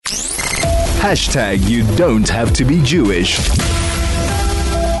You don't have to be Jewish.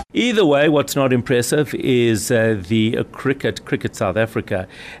 Either way, what's not impressive is the Cricket South Africa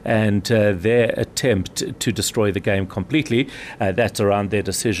and their attempt to destroy the game completely. That's around their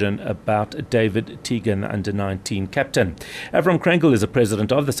decision about David Tegan, under-19 captain. Avrom Krengel is the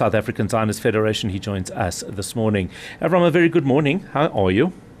president of the South African Zionist Federation. He joins us this morning. Avrom, a very good morning. How are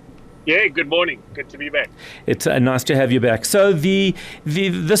you? Yeah, good morning. Good to be back. It's nice to have you back. So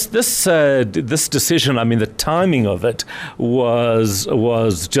this decision, I mean, the timing of it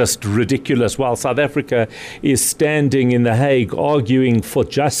was just ridiculous. While South Africa is standing in The Hague arguing for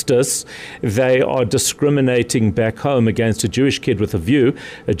justice, they are discriminating back home against a Jewish kid with a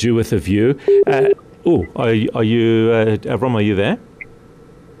Jew with a view. Are you, Avrom? Are you there?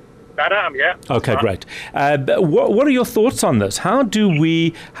 Yeah. Okay, great. What are your thoughts on this? How do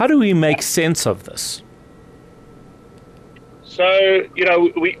we make sense of this? So,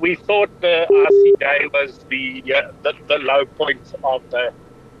 we thought the RCJ was the low point of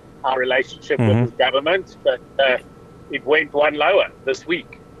our relationship with the government, but it went one lower this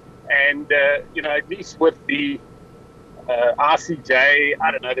week. And, at least with the RCJ,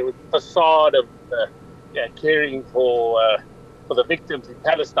 I don't know, there was a facade of caring for the victims in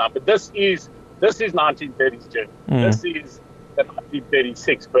Palestine, but this is 1930s Germany. This is the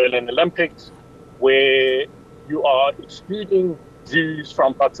 1936 Berlin Olympics, where you are excluding Jews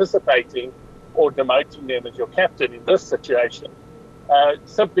from participating or demoting them as your captain in this situation,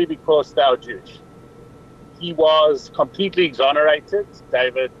 simply because they are Jewish. He was completely exonerated,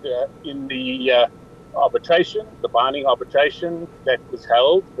 David, in the arbitration, the binding arbitration that was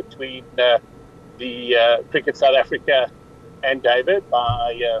held between the Cricket South Africa and David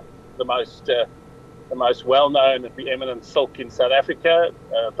by the most well-known and preeminent silk in South Africa,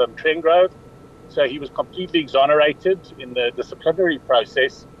 Avrom Krengel. So he was completely exonerated in the disciplinary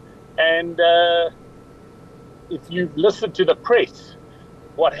process. And if you've listened to the press,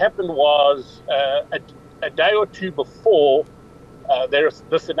 what happened was a day or two before there's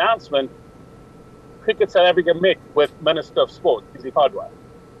this announcement, Cricket South Africa met with Minister of Sport, Izzy Padwa.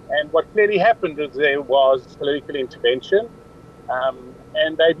 And what clearly happened is there was political intervention.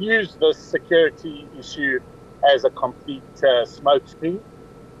 And they've used this security issue as a complete smokescreen.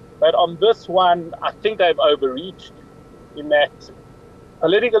 But on this one, I think they've overreached in that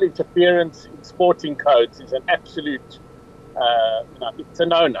political interference in sporting codes is an absolute, it's a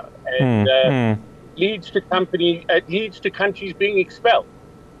no-no. And leads to countries being expelled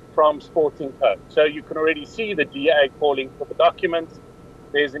from sporting codes. So you can already see the DA calling for the documents.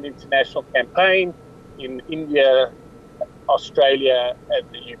 There's an international campaign in India, Australia and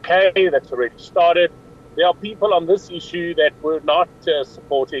the UK that's already started. There are people on this issue that were not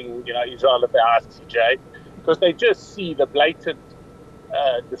supporting, Israel at the RCJ because they just see the blatant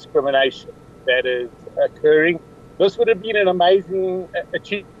discrimination that is occurring. This would have been an amazing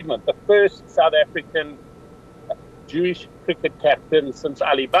achievement. The first South African Jewish cricket captain since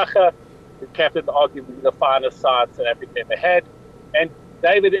Ali Bacher, who captained arguably the finest side South Africa ever had. And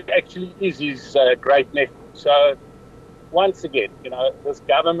David actually is his great nephew. So once again, this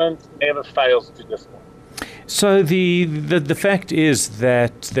government never fails to disappoint. So the fact is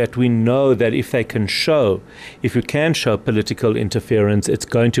that we know that if we can show political interference, it's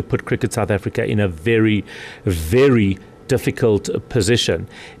going to put Cricket South Africa in a very, very difficult position.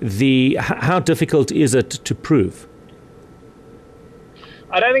 How difficult is it to prove?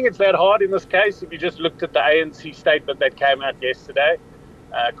 I don't think it's that hard in this case. If you just looked at the ANC statement that came out yesterday,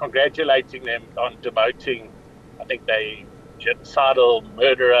 congratulating them on demoting, I think they genocidal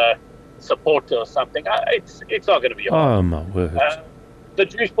murderer supporter or something. It's not going to be hard. Oh my word! The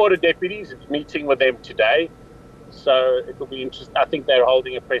Jewish Board of Deputies is meeting with them today, so it will be interesting. I think they're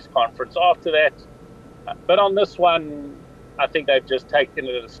holding a press conference after that. But on this one, I think they've just taken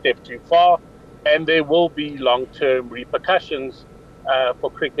it a step too far, and there will be long-term repercussions for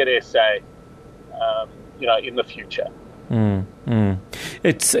Cricket SA, in the future. And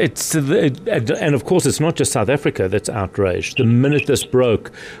of course, it's not just South Africa that's outraged. The minute this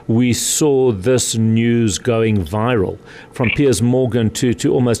broke, we saw this news going viral, from Piers Morgan to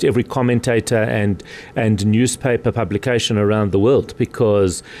almost every commentator and newspaper publication around the world,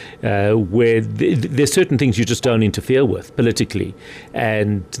 because there's certain things you just don't interfere with politically,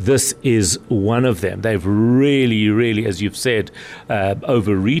 and this is one of them. They've really, really, as you've said,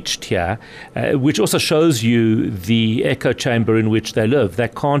 overreached here, which also shows you the echo chamber in which they live. They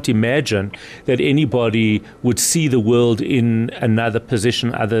can't imagine that anybody would see the world in another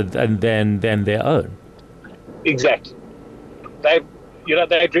position other than their own. Exactly.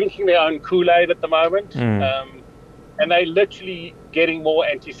 They're drinking their own Kool-Aid at the moment, and they're literally getting more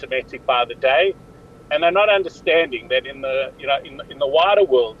anti-Semitic by the day, and they're not understanding that in the wider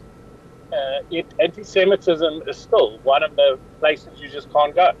world, anti-Semitism is still one of the places you just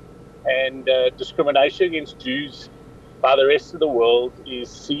can't go, and discrimination against Jews by the rest of the world is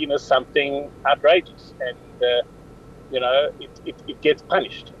seen as something outrageous, and it gets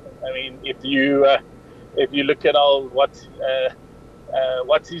punished. I mean, if you look at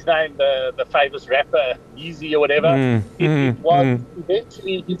what's his name, the famous rapper Yeezy or whatever, it was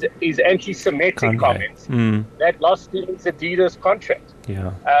eventually his anti-Semitic comments that lost him his Adidas contract.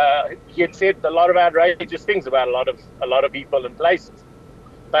 Yeah, he had said a lot of outrageous things about a lot of people and places,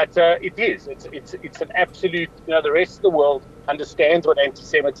 but it's an absolute. The rest of the world understands what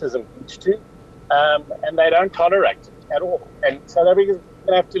anti-Semitism leads to, and they don't tolerate it at all. And South Africans are going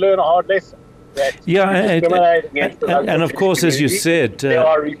to have to learn a hard lesson. And of course, as you said, there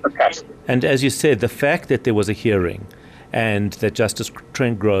are repercussions. And as you said, the fact that there was a hearing and that Justice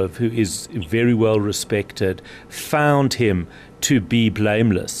Trent Grove, who is very well respected, found him to be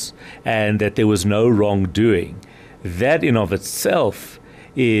blameless and that there was no wrongdoing, that in of itself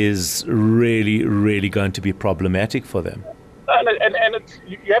is really, really going to be problematic for them. And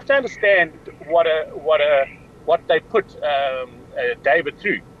you have to understand what they put David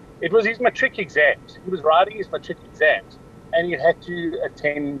through. It was his matric exams. He was writing his matric exams, and he had to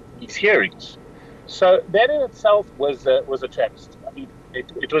attend these hearings. So that in itself was a travesty. I mean,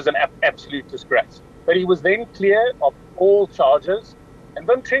 it was an absolute disgrace. But he was then clear of all charges, and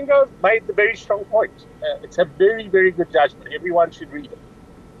Avrom Krengel made the very strong point. It's a very, very good judgment. Everyone should read it.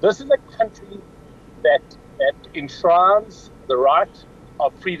 This is a country that enshrines the right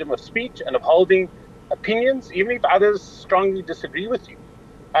of freedom of speech and of holding opinions, even if others strongly disagree with you.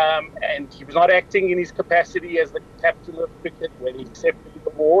 And he was not acting in his capacity as the captain of cricket when he accepted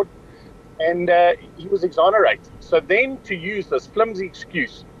the award, and he was exonerated. So then to use this flimsy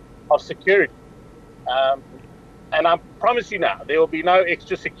excuse of security, and I promise you now, there will be no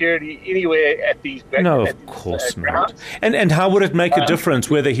extra security anywhere at these grounds. No, of course not. And how would it make a difference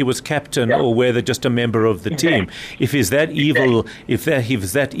whether he was captain or whether just a member of the team? If he's that evil, if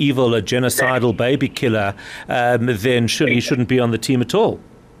he's that evil, a genocidal baby killer, then he shouldn't be on the team at all.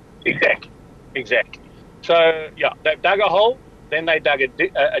 Exactly. So, they dug a hole, then they dug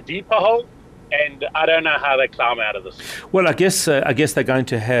a deeper hole, and I don't know how they climb out of this. Well, I guess they're going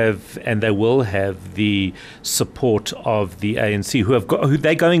to have, and they will have, the support of the ANC, who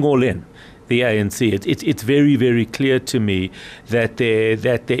they're going all in. The ANC. It's very, very clear to me that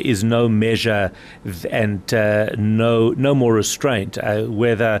there is no measure and no more restraint.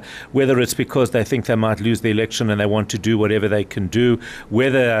 Whether it's because they think they might lose the election and they want to do whatever they can do,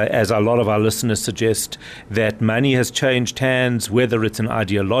 whether, as a lot of our listeners suggest, that money has changed hands, whether it's an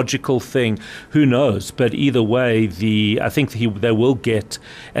ideological thing, who knows? But either way, I think they will get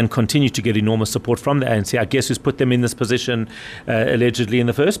and continue to get enormous support from the ANC. I guess who's put them in this position allegedly in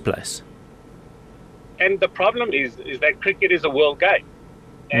the first place. And the problem is that cricket is a world game,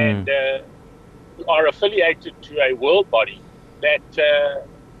 and you are affiliated to a world body that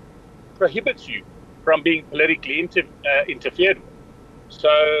prohibits you from being politically interfered with. So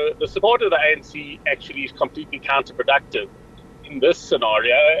the support of the ANC actually is completely counterproductive in this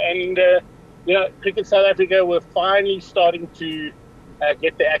scenario. And Cricket South Africa were finally starting to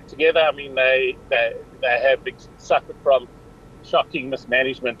get their act together. I mean, they have suffered from shocking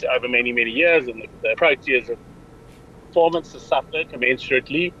mismanagement over many, many years, and the Proteas' performance has suffered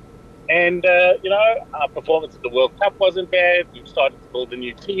commensurately. And, our performance at the World Cup wasn't bad. We've started to build a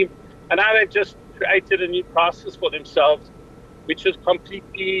new team. And now they've just created a new process for themselves, which is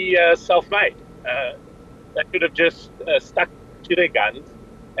completely self-made. They could have just stuck to their guns.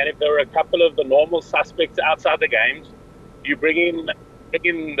 And if there were a couple of the normal suspects outside the games, you bring in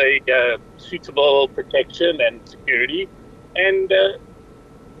the suitable protection and security, and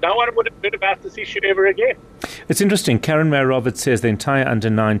no one would have heard about this issue ever again. It's interesting. Karen May Roberts says the entire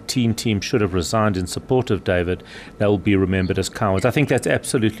under-19 team should have resigned in support of David. They will be remembered as cowards. I think that's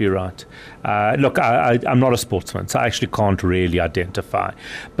absolutely right. Look, I'm not a sportsman, so I actually can't really identify.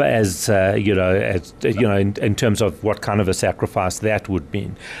 But as in terms of what kind of a sacrifice that would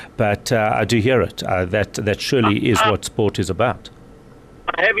mean. But I do hear it. That surely is what sport is about.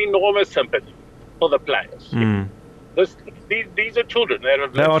 I have enormous sympathy for the players. These are children. They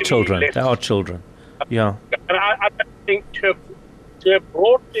are children. Yeah. And I think to have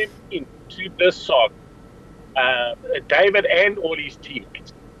brought them into this saga, David and all his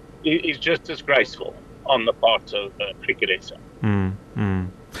teammates, is just disgraceful on the part of Cricket SA.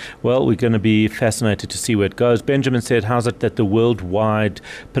 Well, we're going to be fascinated to see where it goes. Benjamin said, how's it that the worldwide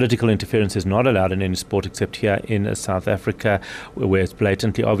political interference is not allowed in any sport except here in South Africa, where it's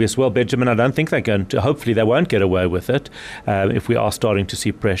blatantly obvious? Well, Benjamin, I don't think they're going to. Hopefully they won't get away with it. If we are starting to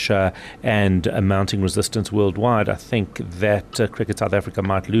see pressure and mounting resistance worldwide, I think that Cricket South Africa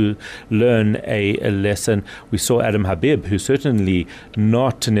might learn a lesson. We saw Adam Habib, who's certainly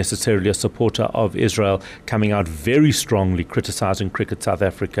not necessarily a supporter of Israel, coming out very strongly criticizing Cricket South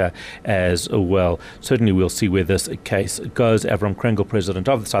Africa as well. Certainly we'll see where this case goes. Avrom Krengel, president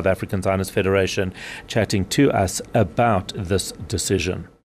of the South African Zionist Federation, chatting to us about this decision.